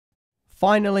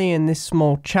Finally, in this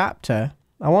small chapter,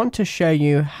 I want to show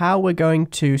you how we're going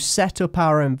to set up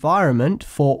our environment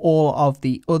for all of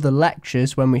the other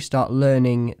lectures when we start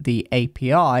learning the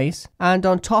APIs. And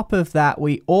on top of that,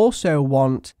 we also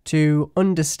want to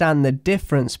understand the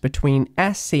difference between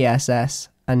SCSS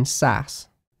and SASS.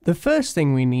 The first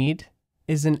thing we need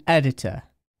is an editor,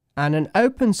 and an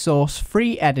open source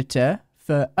free editor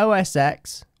for OS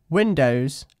X,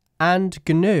 Windows, and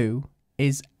GNU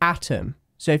is Atom.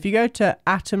 So if you go to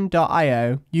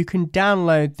atom.io, you can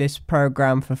download this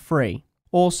program for free.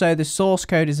 Also, the source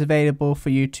code is available for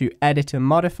you to edit and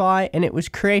modify, and it was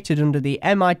created under the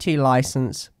MIT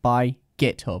license by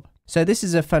GitHub. So this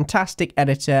is a fantastic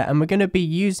editor, and we're going to be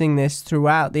using this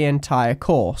throughout the entire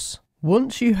course.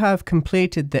 Once you have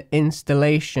completed the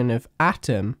installation of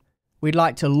Atom, we'd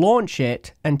like to launch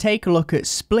it and take a look at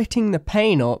splitting the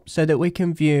pane up so that we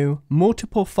can view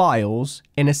multiple files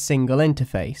in a single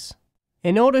interface.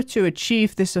 In order to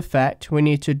achieve this effect, we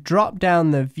need to drop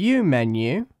down the View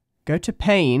menu, go to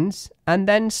Panes, and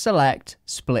then select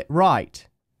Split Right.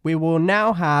 We will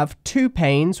now have two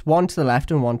panes, one to the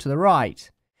left and one to the right.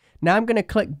 Now I'm going to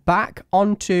click back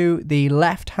onto the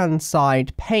left-hand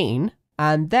side pane,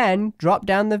 and then drop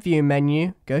down the View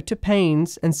menu, go to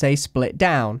Panes, and say Split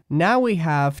Down. Now we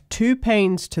have two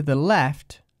panes to the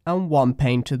left and one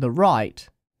pane to the right.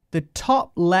 The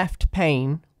top left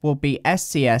pane will be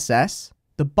SCSS,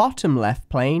 the bottom left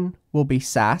pane will be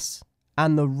SASS,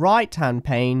 and the right hand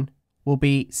pane will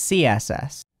be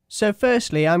CSS. So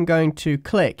firstly, I'm going to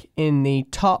click in the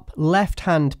top left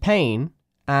hand pane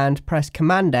and press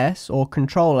Command S or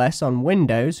Control S on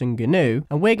Windows and GNU,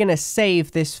 and we're going to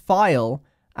save this file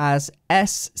as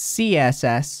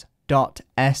SCSS.SCSS.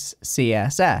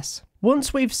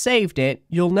 Once we've saved it,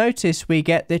 you'll notice we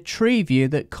get the tree view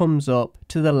that comes up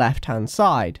to the left hand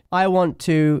side. I want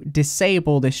to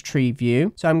disable this tree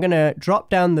view, so I'm going to drop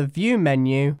down the View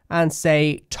menu and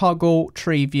say Toggle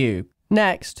Tree View.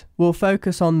 Next, we'll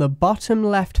focus on the bottom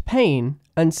left pane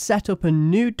and set up a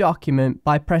new document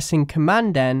by pressing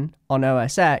Command N on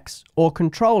OS X or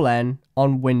Control N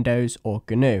on Windows or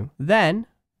GNU. Then,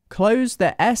 close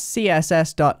the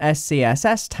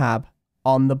SCSS.SCSS tab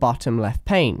on the bottom left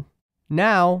pane.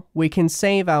 Now we can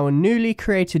save our newly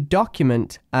created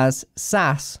document as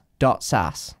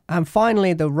sas.sas. And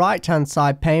finally, the right hand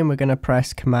side pane, we're going to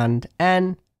press Command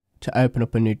N to open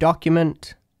up a new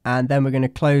document, and then we're going to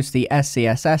close the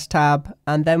SCSS tab,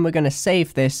 and then we're going to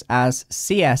save this as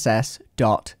css.css.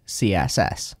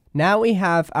 Now we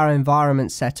have our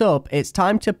environment set up, it's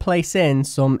time to place in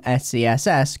some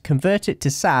SCSS, convert it to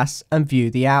SASS, and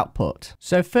view the output.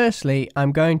 So firstly,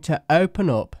 I'm going to open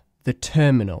up the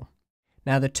terminal.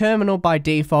 Now the terminal by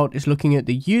default is looking at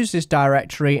the users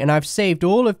directory, and I've saved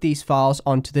all of these files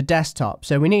onto the desktop.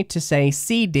 So we need to say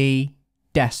cd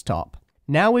desktop.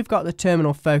 Now we've got the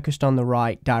terminal focused on the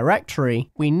right directory,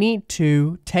 we need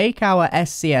to take our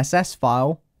SCSS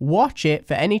file, watch it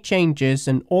for any changes,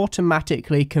 and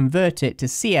automatically convert it to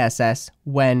CSS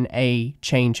when a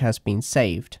change has been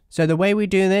saved. So the way we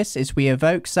do this is we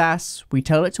evoke SASS, we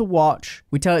tell it to watch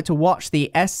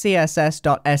the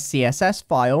SCSS.SCSS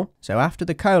file. So after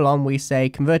the colon, we say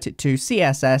convert it to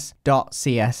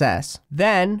CSS.CSS.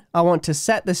 Then I want to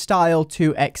set the style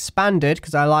to expanded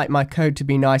because I like my code to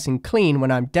be nice and clean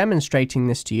when I'm demonstrating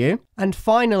this to you. And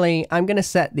finally, I'm going to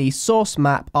set the source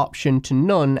map option to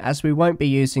none as we won't be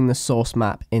using the source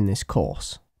map in this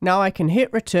course. Now I can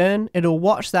hit return, it'll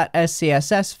watch that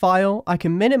SCSS file, I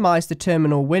can minimize the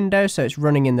terminal window so it's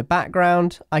running in the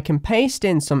background, I can paste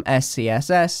in some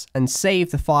SCSS and save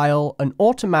the file and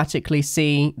automatically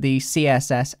see the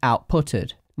CSS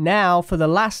outputted. Now for the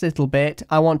last little bit,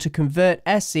 I want to convert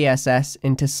SCSS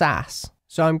into SASS.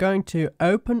 So I'm going to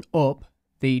open up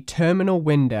the terminal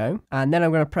window, and then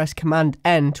I'm going to press Command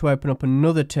N to open up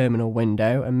another terminal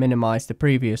window and minimize the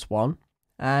previous one.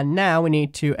 And now we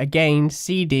need to again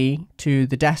cd to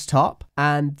the desktop,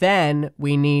 and then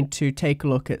we need to take a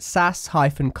look at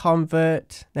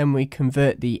sas-convert, then we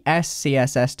convert the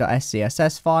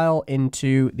scss.scss file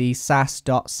into the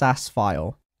sas.sas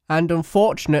file. And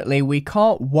unfortunately, we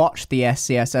can't watch the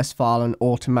SCSS file and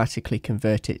automatically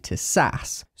convert it to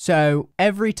SASS. So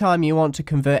every time you want to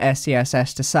convert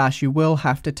SCSS to SASS, you will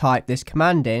have to type this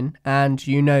command in, and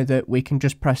you know that we can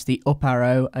just press the up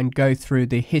arrow and go through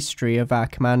the history of our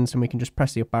commands, and we can just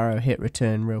press the up arrow, hit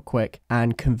return real quick,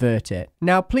 and convert it.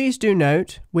 Now, please do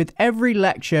note, with every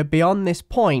lecture beyond this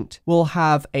point, we'll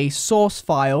have a source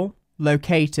file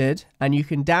located, and you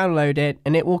can download it,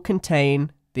 and it will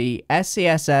contain the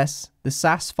SCSS, the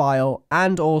SAS file,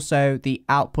 and also the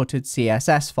outputted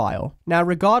CSS file. Now,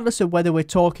 regardless of whether we're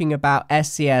talking about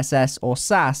SCSS or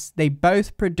SAS, they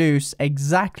both produce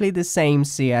exactly the same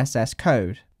CSS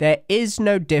code. There is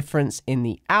no difference in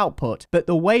the output, but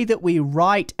the way that we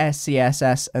write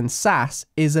SCSS and SAS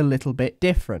is a little bit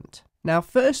different. Now,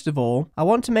 first of all, I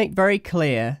want to make very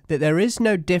clear that there is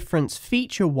no difference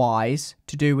feature-wise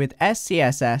to do with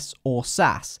SCSS or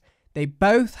SAS. They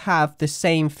both have the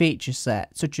same feature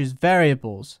set, such as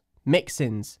variables,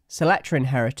 mixins, selector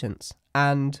inheritance,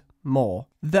 and more.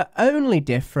 The only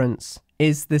difference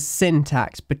is the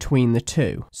syntax between the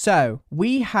two. So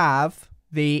we have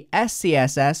the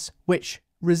SCSS, which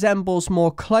resembles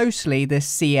more closely the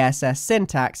CSS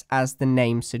syntax as the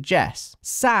name suggests.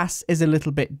 SAS is a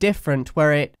little bit different,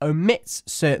 where it omits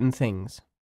certain things.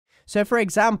 So for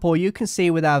example, you can see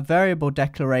with our variable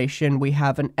declaration, we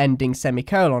have an ending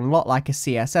semicolon, a lot like a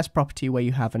CSS property where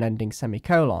you have an ending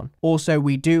semicolon. Also,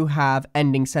 we do have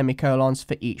ending semicolons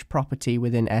for each property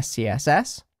within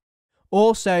SCSS.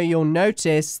 Also, you'll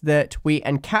notice that we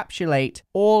encapsulate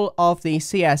all of the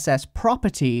CSS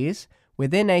properties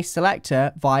within a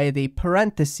selector via the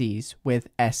parentheses with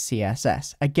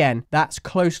SCSS. Again, that's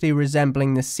closely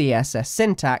resembling the CSS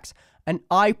syntax, and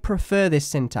I prefer this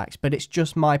syntax, but it's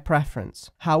just my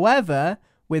preference. However,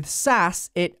 with SAS,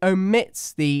 it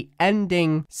omits the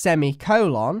ending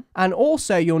semicolon, and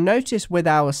also you'll notice with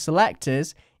our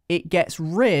selectors, it gets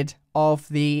rid of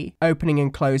the opening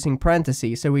and closing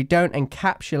parentheses, so we don't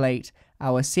encapsulate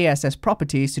our CSS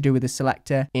properties to do with the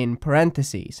selector in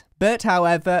parentheses. But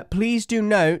however, please do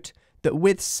note that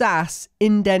with SAS,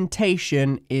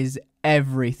 indentation is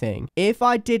everything. If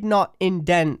I did not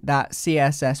indent that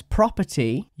CSS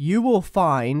property, you will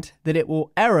find that it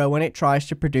will error when it tries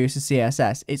to produce a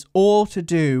CSS. It's all to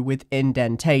do with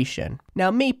indentation. Now,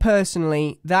 me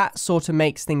personally, that sort of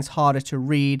makes things harder to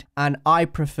read, and I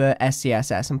prefer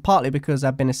SCSS, and partly because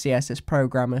I've been a CSS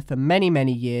programmer for many,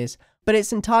 many years, but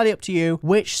it's entirely up to you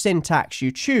which syntax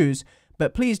you choose.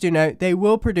 But please do note, they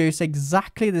will produce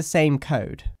exactly the same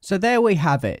code. So there we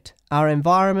have it. Our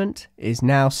environment is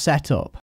now set up.